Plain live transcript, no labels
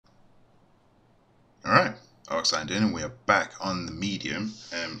I signed in and we are back on the medium.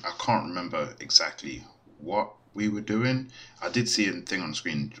 I can't remember exactly what we were doing. I did see a thing on the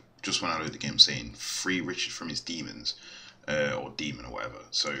screen just when I loaded the game saying free Richard from his demons, or demon or whatever.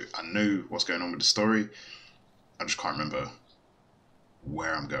 So I know what's going on with the story. I just can't remember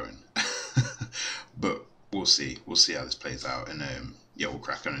where I'm going. But we'll see. We'll see how this plays out, and yeah, we'll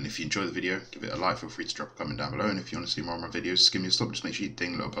crack on. And if you enjoy the video, give it a like. Feel free to drop a comment down below. And if you want to see more of my videos, just give me a stop. Just make sure you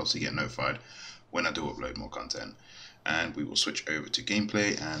ding the little bell so you get notified when I do upload more content. And we will switch over to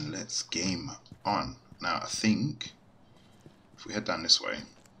gameplay and let's game on. Now I think if we head down this way,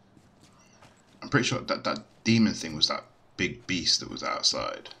 I'm pretty sure that that demon thing was that big beast that was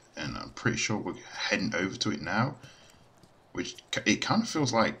outside, and I'm pretty sure we're heading over to it now, which it kind of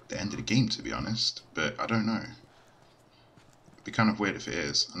feels like the end of the game, to be honest, but I don't know. It'd be kind of weird if it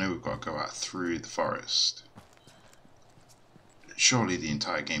is. I know we've got to go out through the forest. Surely the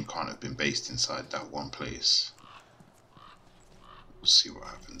entire game can't have been based inside that one place. We'll see what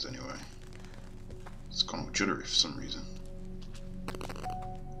happens anyway. It's gone all juddery for some reason.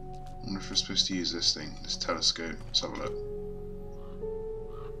 I wonder if we're supposed to use this thing, this telescope. Let's have a look.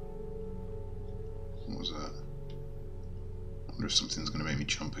 What was that? I wonder if something's going to make me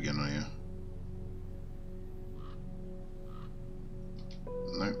jump again on here.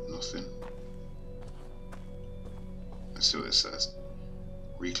 Nope, nothing. Let's see what it says.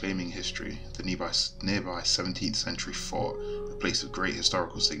 Reclaiming history. The nearby 17th century fort, a place of great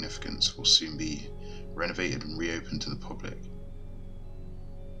historical significance, will soon be renovated and reopened to the public.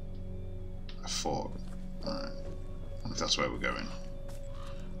 A fort. Alright. I wonder if that's where we're going.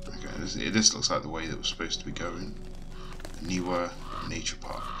 Okay, this looks like the way that we're supposed to be going. Newer Nature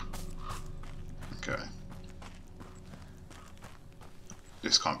Park. Okay.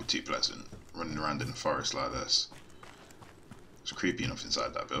 This can't be too pleasant, running around in the forest like this. It's creepy enough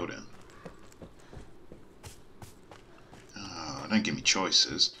inside that building. Oh, don't give me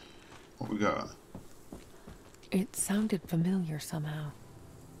choices. What we got? It sounded familiar somehow.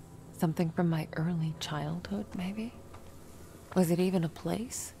 Something from my early childhood, maybe? Was it even a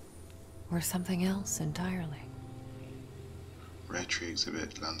place? Or something else entirely? Rare tree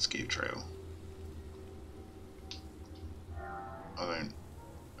exhibit, landscape trail. I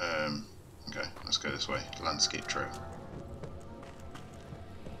don't... okay, let's go this way. Landscape trail.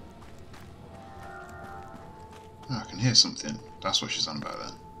 Oh, I can hear something. That's what she's on about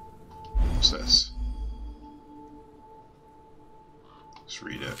then. What's this? Let's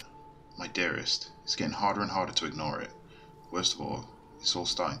read it. My dearest, it's getting harder and harder to ignore it. Worst of all, it's all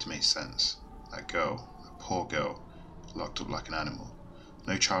starting to make sense. That girl, that poor girl, locked up like an animal.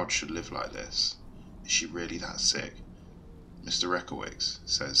 No child should live like this. Is she really that sick? Mr. Rekowicz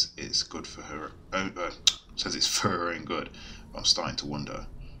says it's good for her own, says it's for her own good, but I'm starting to wonder.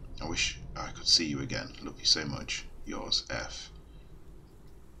 I wish I could see you again. Love you so much. Yours, F.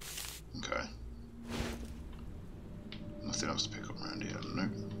 Okay. Nothing else to pick up around here.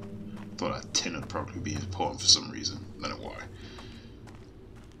 Nope. Thought that tin would probably be important for some reason. I don't know why.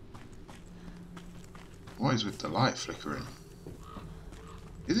 What is with the light flickering?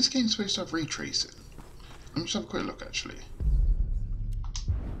 Is this game supposed to have ray tracing? Let me just have a quick look actually.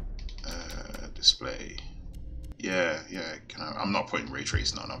 Display. Yeah, I'm not putting ray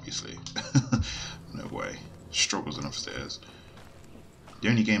tracing on, obviously. No way. Struggles enough as it is. The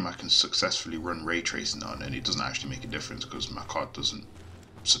only game I can successfully run ray tracing on, and it doesn't actually make a difference because my card doesn't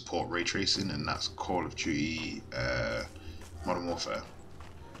support ray tracing, and that's Call of Duty Modern Warfare.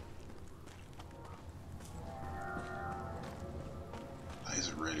 That is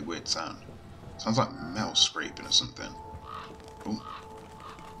a really weird sound. Sounds like metal scraping or something. Oh.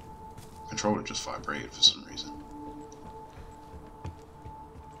 Controller just vibrated for some reason.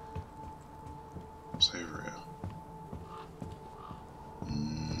 What's over here?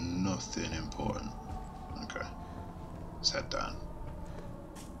 Nothing important. Okay. Let's head down.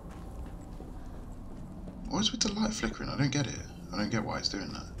 What is with the light flickering? I don't get it. I don't get why it's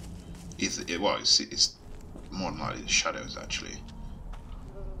doing that. It's more than likely the shadows actually.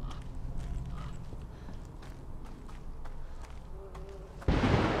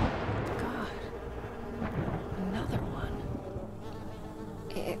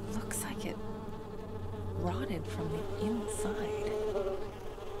 Rotted from the inside.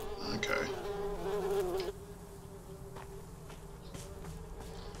 Okay.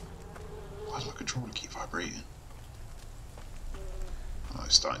 Why does my controller keep vibrating? Oh,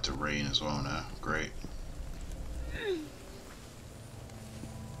 it's starting to rain as well now. Great.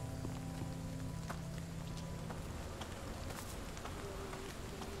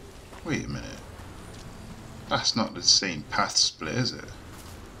 Wait a minute. That's not the same path split, is it?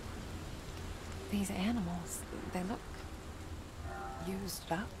 These animals, they look used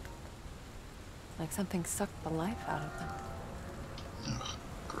up. Like something sucked the life out of them. Ugh,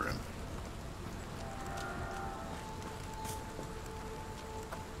 grim.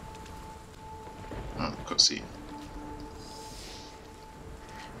 Oh, cutscene.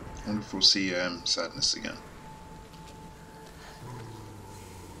 I wonder if we'll see Sadness again.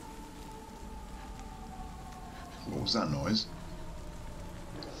 What was that noise?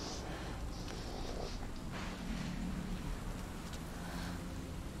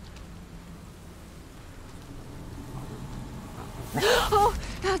 Oh,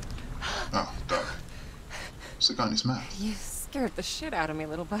 Oh, Doug. What's the guy in his mouth? you scared the shit out of me,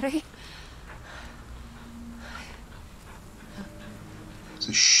 little buddy.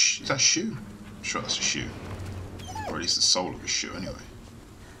 Is that a shoe? I'm sure that's a shoe. Or at least the sole of a shoe, anyway.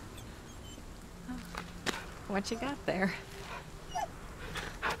 What you got there?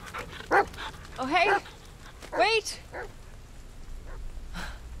 Oh, hey! Wait!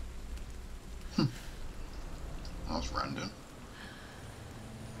 That was random.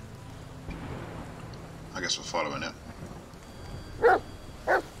 I guess we're following it.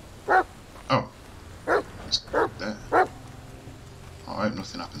 Oh. It's there. Oh, I hope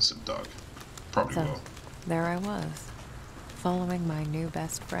nothing happens to the dog. Probably So, will. there I was, following my new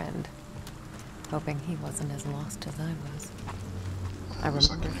best friend, hoping he wasn't as lost as I was. I Looks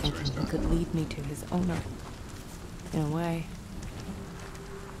like remember he knows where he's thinking he going. could lead me to his owner. In a way,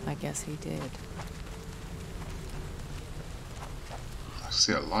 I guess he did. I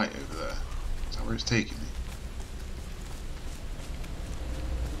see a light over there. Is that where it's taking me?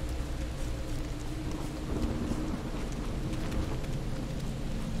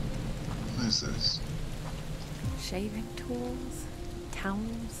 What is this? Shaving tools,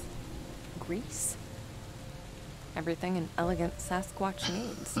 towels, grease. Everything an elegant Sasquatch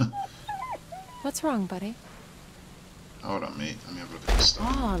needs. What's wrong, buddy? Hold on, mate. Let me have a look at this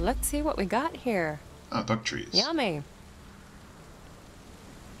stuff. Oh, let's see what we got here. Oh, dog trees. Yummy.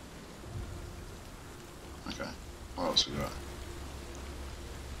 Okay. What else we got?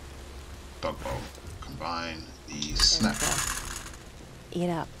 Dog bowl. Combine the There we snap. go. Eat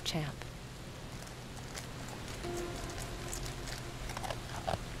up, champ.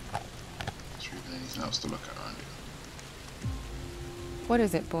 Is there even anything else to look at around here? What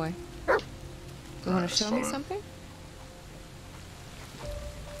is it, boy? You want Alright, to show let's me follow. something?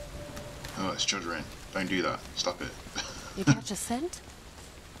 Oh, it's juddering. Don't do that. Stop it. You catch a scent?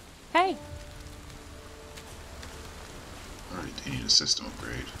 Hey! I really do need a system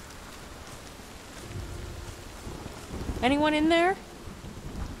upgrade. Anyone in there?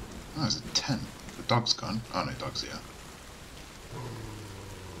 Oh, there's a tent. The dog's gone. Oh, no, dog's here.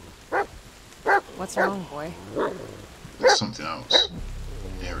 What's wrong, boy? There's something else.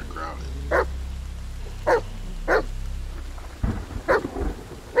 I hear it growling.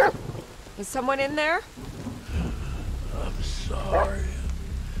 Is someone in there? I'm sorry.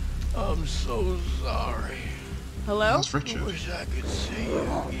 I'm so sorry. Hello? That's I Richard. wish I could see you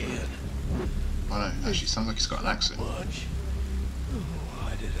again. Oh, no. Actually, sounds like he's got an accent. Much.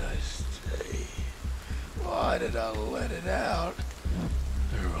 Why did I stay? Why did I let it out?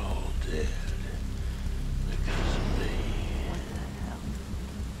 They're all dead. Because of me.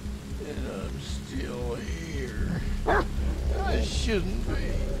 And I'm still here. I shouldn't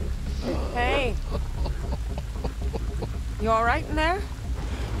be. Hey! You alright in there?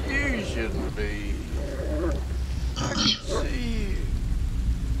 You shouldn't be. I can see you.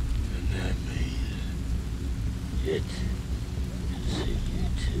 And that means it can see you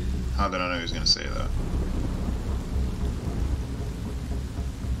too. How did I know he was going to say that?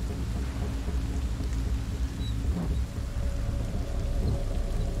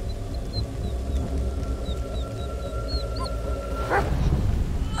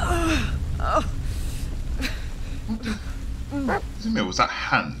 Was that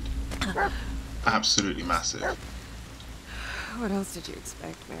hand absolutely massive? What else did you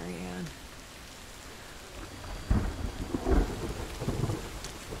expect, Marianne?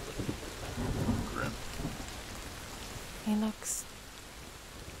 Grim. He looks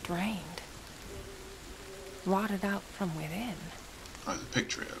drained. Rotted out from within. Oh, there's a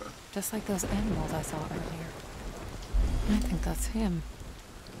picture here, though. Just like those animals I saw earlier. I think that's him.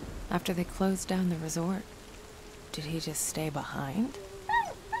 After they closed down the resort, did he just stay behind?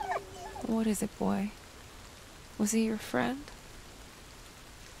 What is it, boy? Was he your friend?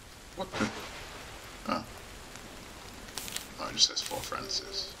 What the? Oh. Oh, it just says for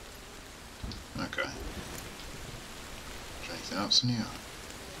Francis. Okay. Is there anything else in here?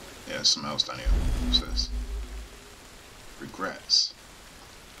 Yeah, there's something else down here. It says regrets.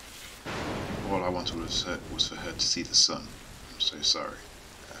 All All I wanted was for her to see the sun. I'm so sorry.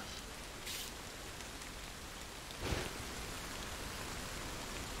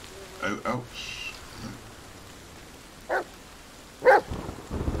 Oh, oh.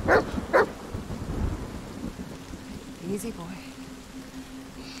 Easy, boy.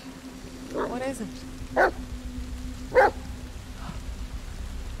 What is it?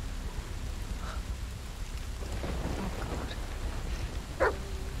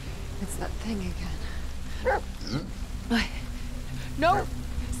 It's that thing again. Is it? No!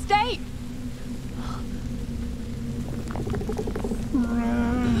 Stay!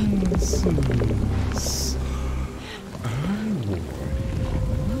 Francis, I warned you,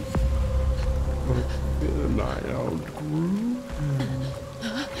 but then I outgrew him.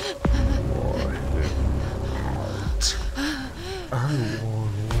 Wore him out. I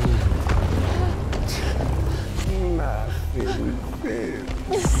won out. Nothing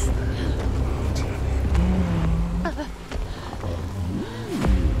fits.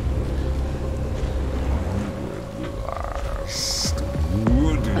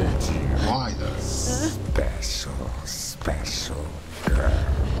 Wouldn't you? Why though? Special girl.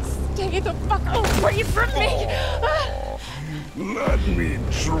 Stay the fuck away from me! Let me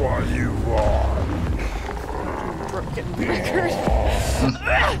draw you on. Broken record.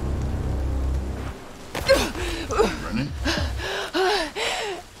 Running?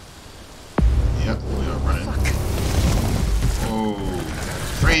 Yep, we are running. Oh,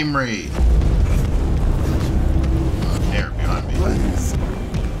 frame rate. I can hear it behind me.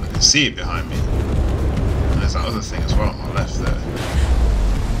 I can see it behind me. And there's that other thing as well on my left there.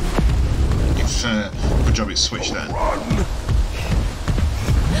 Good job it switched then. Over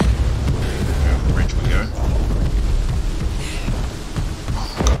the bridge we go. Oh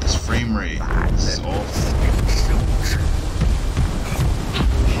my god, this frame rate. This is awful.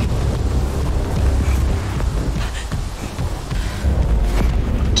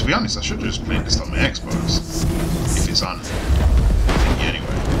 To be honest, I should have just played this on my Xbox. If it's on thingy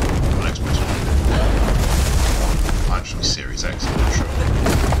anyway. On Xbox One. Actually Series X, I'm not sure.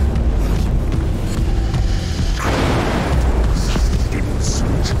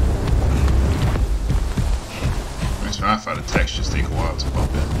 So I found the textures take a while to pop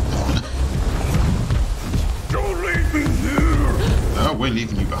in. Don't leave me here. No, we're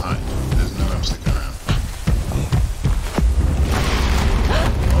leaving you behind. There's no way I'm sticking around.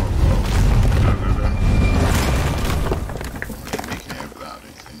 Making it without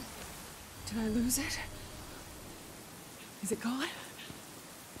anything. Did I lose it? Is it gone?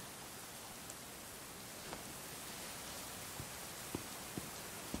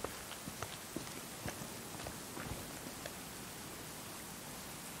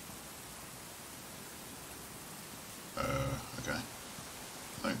 Okay.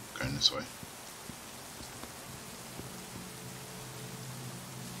 No, going this way.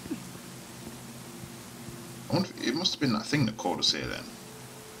 I wonder if it must have been that thing that called us here then.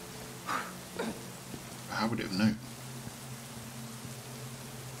 How would it have known?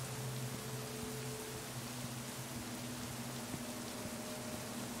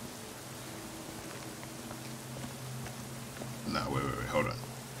 No, wait, hold on.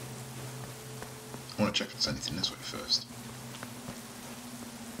 I want to check if there's anything this way first.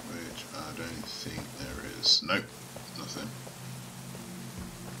 Which I don't think there is. Nope, nothing.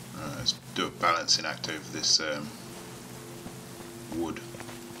 Let's do a balancing act over this wood.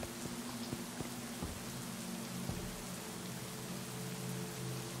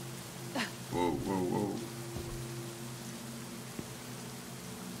 Whoa, whoa, whoa.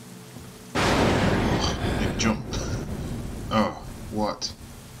 Oh, big jump. Oh, what?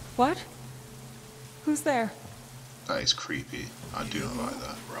 What? Who's there? That is creepy. I do not like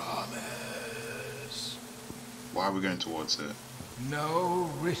that. Promise. Why are we going towards it? No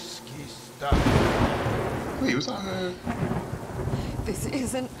risky stuff. Wait, was that her? This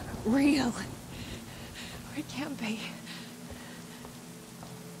isn't real. It can't be.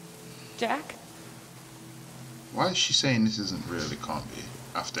 Jack? Why is she saying this isn't real? It can't be.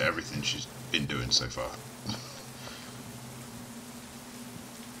 After everything she's been doing so far.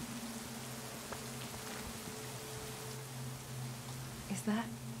 Is that?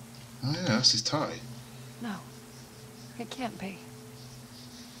 Oh yeah, that's his tie. No. It can't be.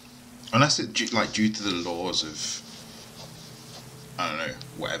 Unless it due to the laws of, I don't know,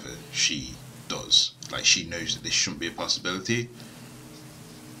 whatever she does. Like she knows that this shouldn't be a possibility.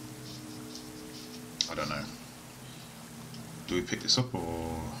 I don't know. Do we pick this up or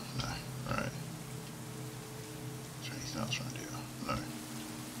no? Right. Is there anything else around here? No.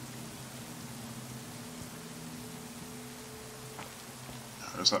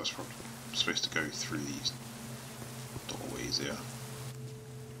 No, that was probably. I'm supposed to go through these doorways here.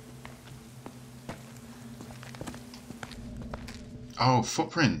 Oh,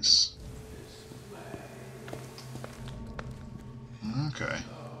 footprints. Okay.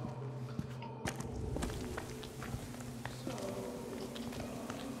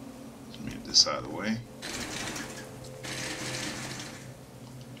 Let's move this out of the way.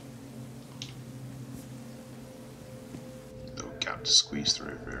 Little gap to squeeze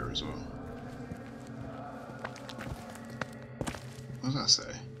through over here as well. What does that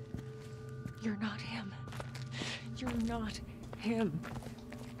say? You're not him. You're not him.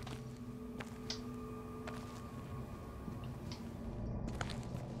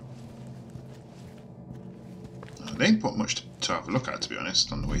 They ain't put much to have a look at, to be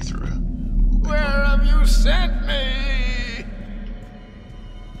honest, on the way through it. Where have you sent me?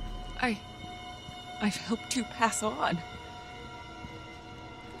 I've helped you pass on.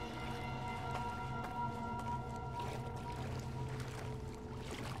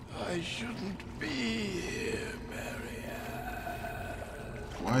 I shouldn't be here, Marianne.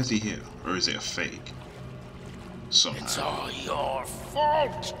 Why is he here? Or is it a fake? Somehow. It's all your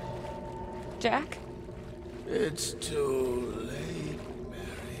fault. Jack? It's too late,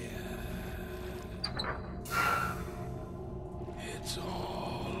 Marianne. It's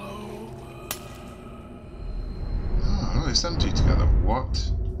all over. Oh, it's them two together.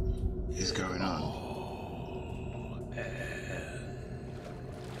 What is going on?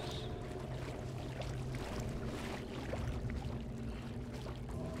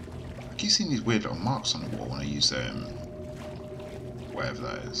 I keep seeing these weird little marks on the wall when I use whatever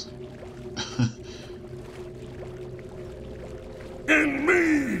that is. In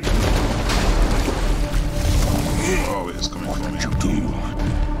me! Oh, it's coming for me. What did you do?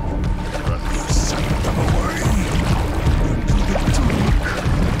 Run. You sent them away into the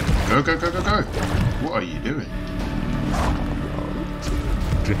dark. Go, go, go, go, go! What are you doing?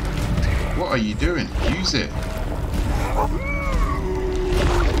 What are you doing? Use it!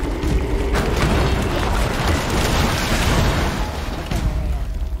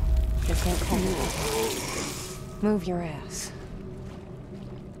 This won't hold you. Move your ass.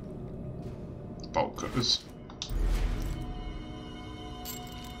 Bolt cutters.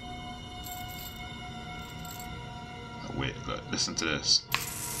 Oh, wait, look, listen to this.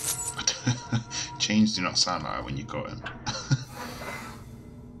 Chains do not sound like that when you got him.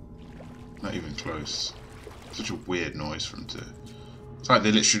 Not even close. Such a weird noise for him to. It's like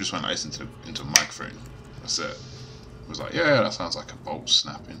they literally just went like this into a microphone. That's it. It was like, yeah, that sounds like a bolt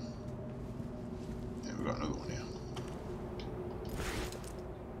snapping. Yeah, we got another one here.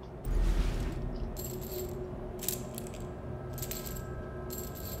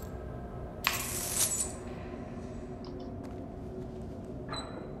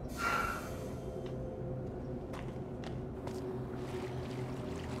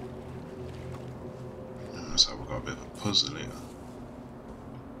 So we've got a bit of a puzzle here.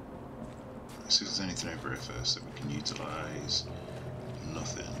 Let's see if there's anything over here first that we can utilise.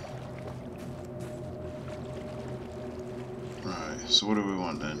 Nothing. Right, so what do we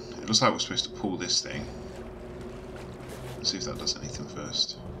want then? It looks like we're supposed to pull this thing. Let's see if that does anything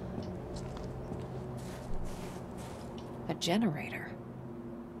first. A generator.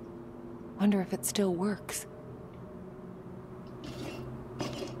 Wonder if it still works.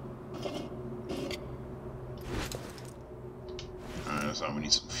 We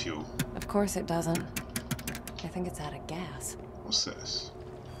need some fuel. Of course it doesn't. I think it's out of gas. What's this?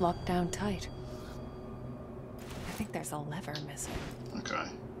 Locked down tight. I think there's a lever missing. Okay.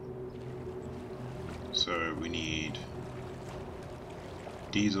 So we need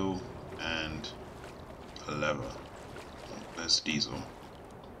diesel and a lever. There's diesel.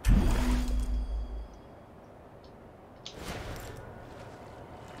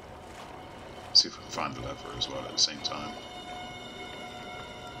 See if we can find the lever as well at the same time.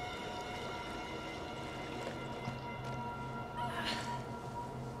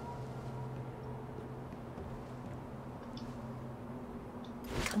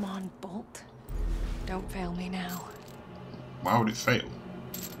 Come on, Bolt. Don't fail me now. Why would it fail?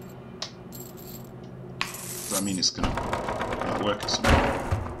 Does that mean it's gonna not work at some point?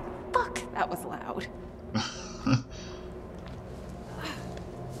 Fuck, that was loud. We'll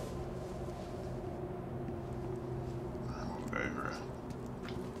go over it.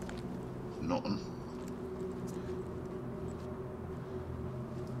 Nothing.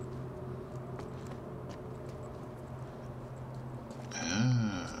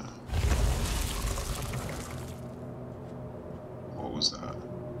 What was that?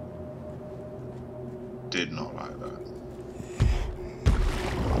 Did not like that.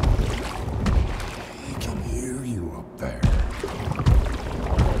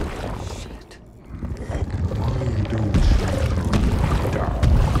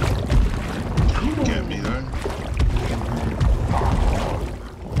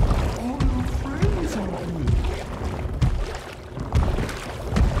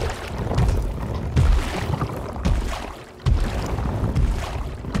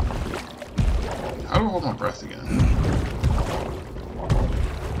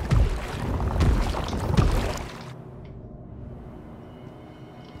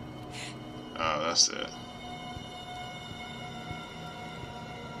 That's it.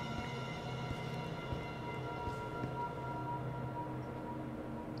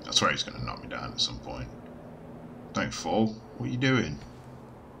 I swear he's going to knock me down at some point. Don't fall. What are you doing?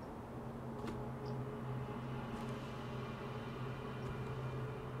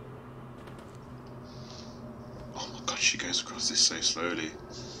 Oh my god, she goes across this so slowly.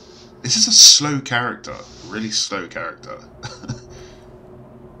 This is a slow character. Really slow character.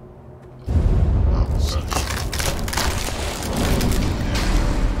 Oh my gosh. Yeah.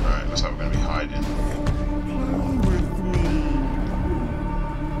 Alright, looks like we're going to be hiding.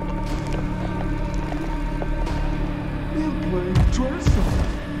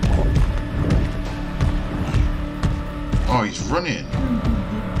 Oh, he's running.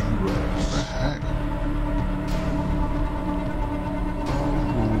 What the heck?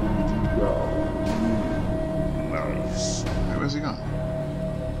 Nice. Hey, where's he gone?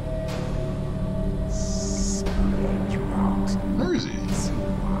 Where is he?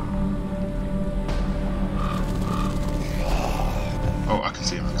 Oh, I can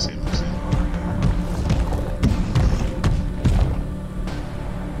see him, I can see him, I can see him.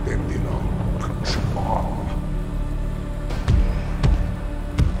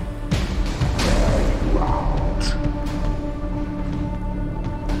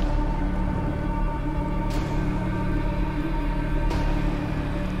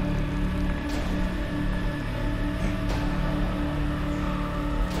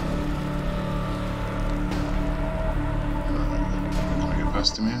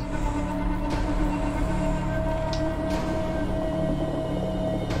 Past him here.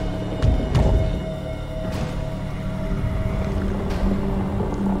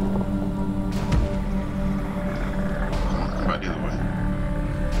 Come back the other way.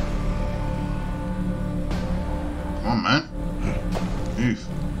 Come on, man. Move.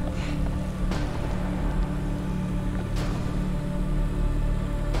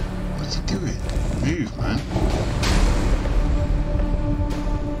 What's he doing? Move, man.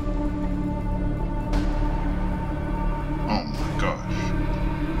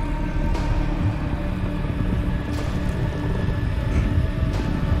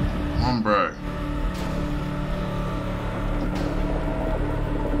 Bro.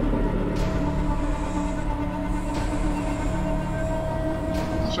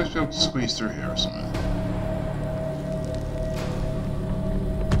 I'm supposed to be able to squeeze through here or something.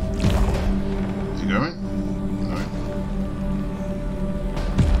 Is he going? No.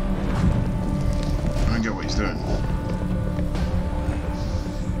 I don't get what he's doing.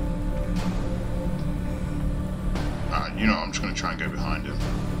 Alright, you know what, I'm just going to try and go behind him.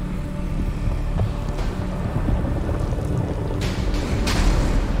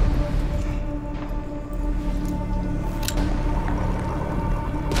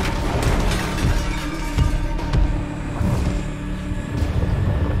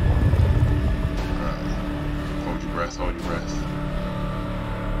 Hold your breath.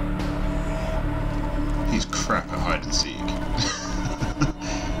 He's crap at hide and seek.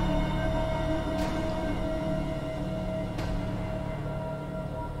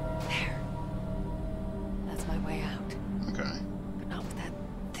 There. That's my way out. Okay. But not with that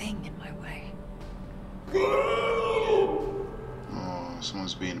thing in my way. Oh,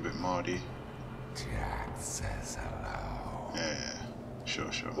 someone's being a bit mardy. Jack says hello. Yeah,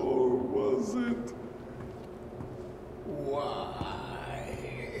 sure. Or was it?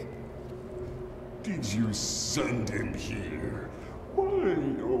 Why did you send him here? Why,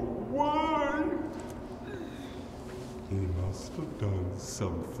 oh why? He must have done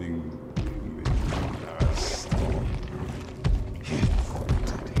something really nasty. What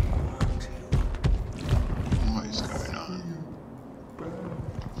did he want to? What is going on?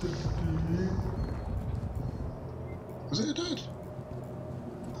 Was it a dad?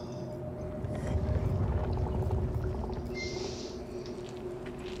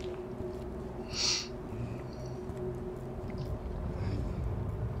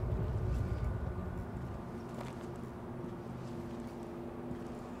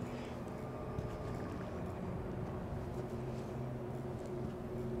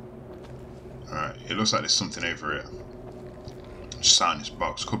 Alright, it looks like there's something over it. Just sat in this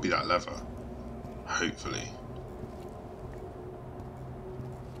box. Could be that lever. Hopefully.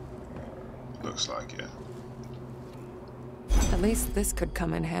 Looks like it. At least this could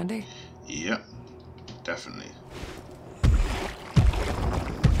come in handy. Yep. Definitely.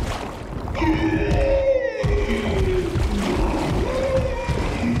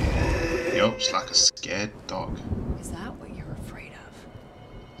 Yup, it's like a scared dog. Is that what you're afraid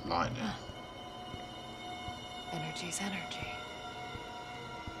of? Lightning. Energy's energy.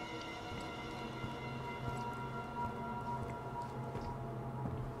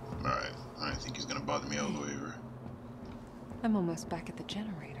 me all the way over. I'm almost back at the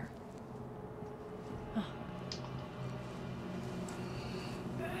generator. Huh.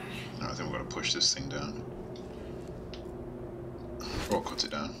 No, I think we're gonna push this thing down. Or cut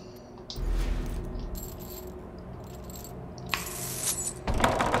it down.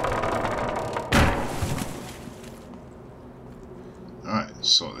 Alright,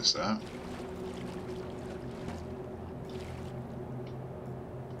 sort this out.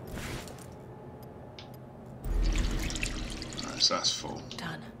 Alright, so that's full.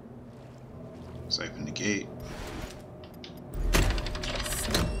 Done. Let's open the gate. Yes.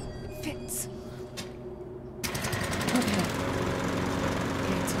 Fits. Okay.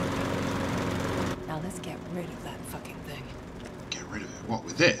 Gate's open. Now let's get rid of that fucking thing. Get rid of it? What,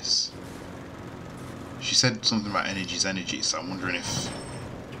 with this? She said something about energy's energy, so I'm wondering if...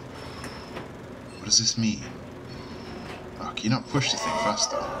 What does this mean? Oh, can you not push the thing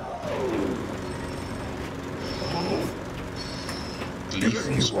faster?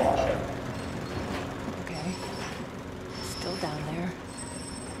 Leaf switch. Okay. Still down there.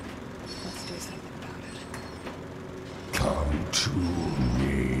 Let's do something about it. Come to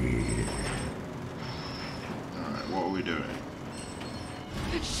me. Alright, what are we doing?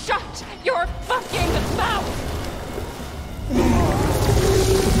 Shut your fucking mouth!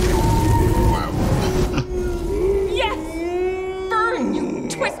 Wow. Yes! Burn, you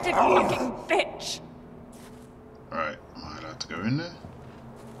twisted fucking bitch! Alright, am I allowed to go in there?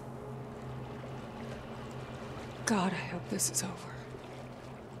 God, I hope this is over.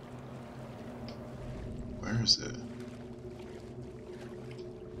 Where is it?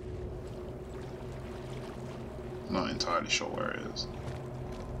 Not entirely sure where it is.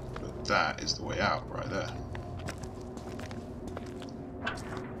 But that is the way out, right there.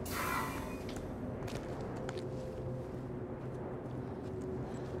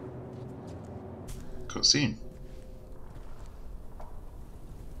 Cutscene.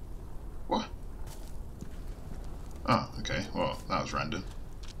 What? Oh, okay. Well, that was random.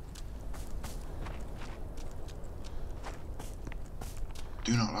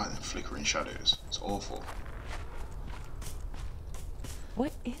 Do not like them flickering shadows. It's awful.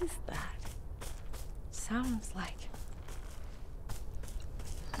 What is that? Sounds like...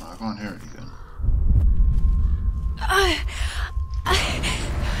 I can't hear anything.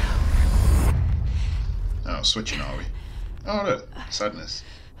 Oh, switching, are we? Oh, look. Sadness.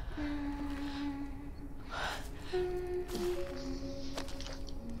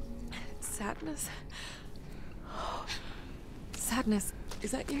 Sadness? Sadness,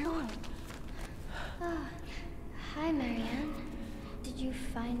 is that you? Oh, hi, Marianne. Did you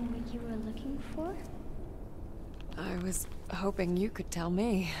find what you were looking for? I was hoping you could tell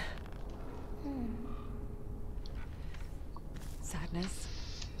me. Sadness.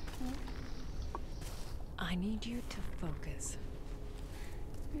 I need you to focus.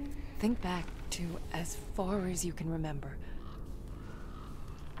 Think back to as far as you can remember.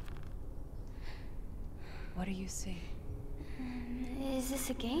 What do you see? Is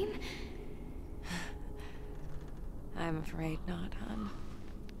this a game? I'm afraid not, hon.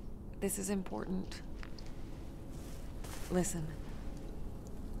 This is important. Listen.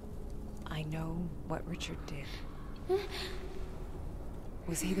 I know what Richard did.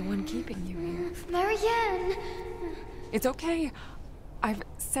 Was he the one keeping you here? Marianne! It's okay. I've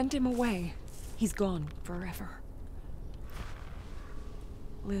sent him away. He's gone forever.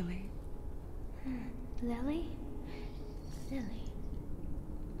 Lily. Lily? Lily.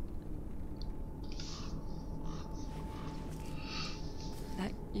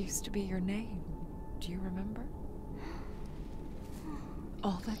 That used to be your name. Do you remember?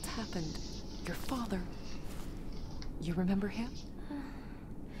 All that's happened. Your father. You remember him?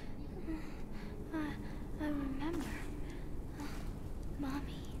 I remember.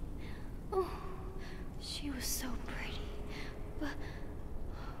 Mommy. Oh, she was so pretty. But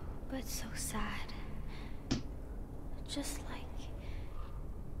so sad. Just like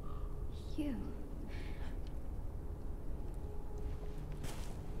you.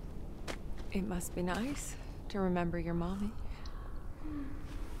 It must be nice to remember your mommy.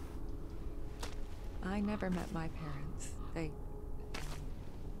 I never met my parents.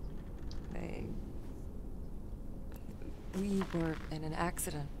 We were in an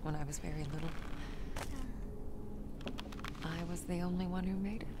accident when I was very little. I was the only one who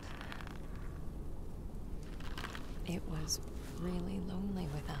made it. It was really lonely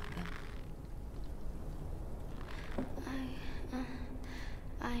without them.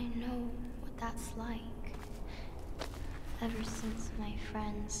 I know what that's like. Ever since my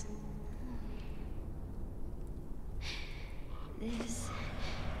friends. This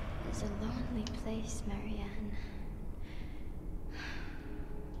It's a lonely place, Marianne.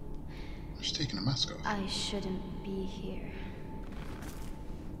 She's taking a mask off. I shouldn't be here.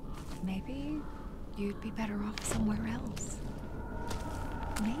 Maybe you'd be better off somewhere else.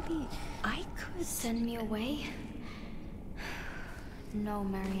 Maybe I could... Send me away? No,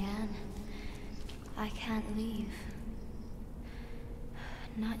 Marianne. I can't leave.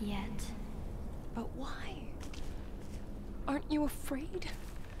 Not yet. But why? Aren't you afraid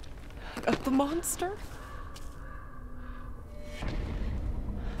of the monster?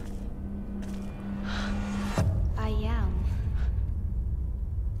 I am.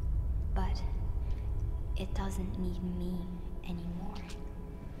 But it doesn't need me anymore.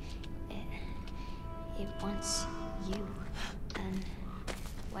 It wants you. And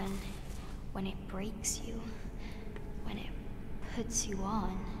when it breaks you, when it puts you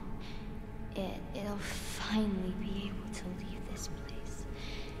on, it'll finally be able to leave this place.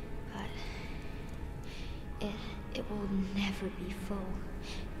 But it will never be full.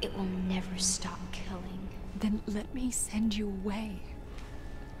 It will never stop killing. Then let me send you away,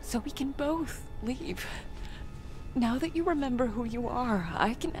 so we can both leave. Now that you remember who you are,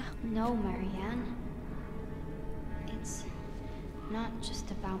 I can... No, Marianne. It's not just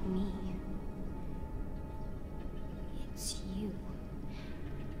about me. It's you.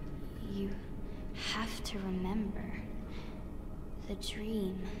 You have to remember the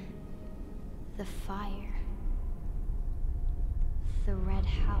dream, the fire, the red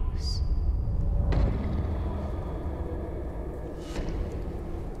house.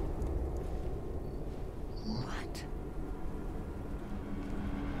 What?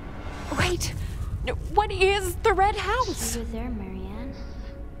 Wait! No, what is the red house? You were there, Marianne.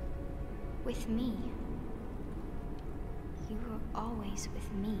 With me. You were always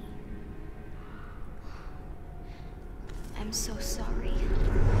with me. I'm so sorry.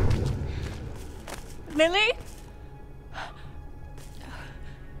 Lily?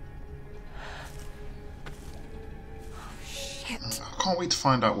 I can't wait to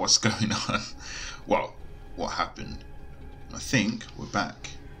find out what's going on. Well, what happened. I think we're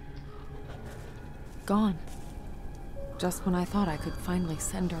back. Gone. Just when I thought I could finally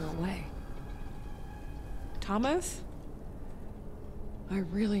send her away. Thomas? I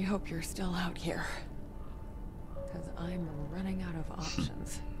really hope you're still out here. Because I'm running out of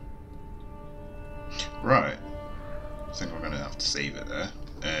options. Right. I think we're going to have to save it there.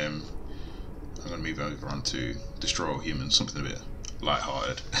 I'm going to move over onto Destroy All Humans, something a bit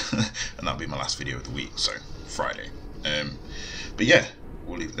lighthearted. And that'll be my last video of the week, so Friday. But yeah,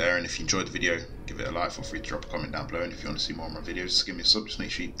 we'll leave it there. And if you enjoyed the video, give it a like. Feel free to drop a comment down below. And if you want to see more of my videos, just give me a sub. Just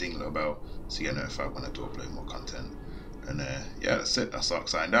make sure you ding the little bell so you get notified when I do upload more content. And yeah, that's it. That's Ark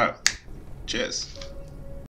signed out. Cheers.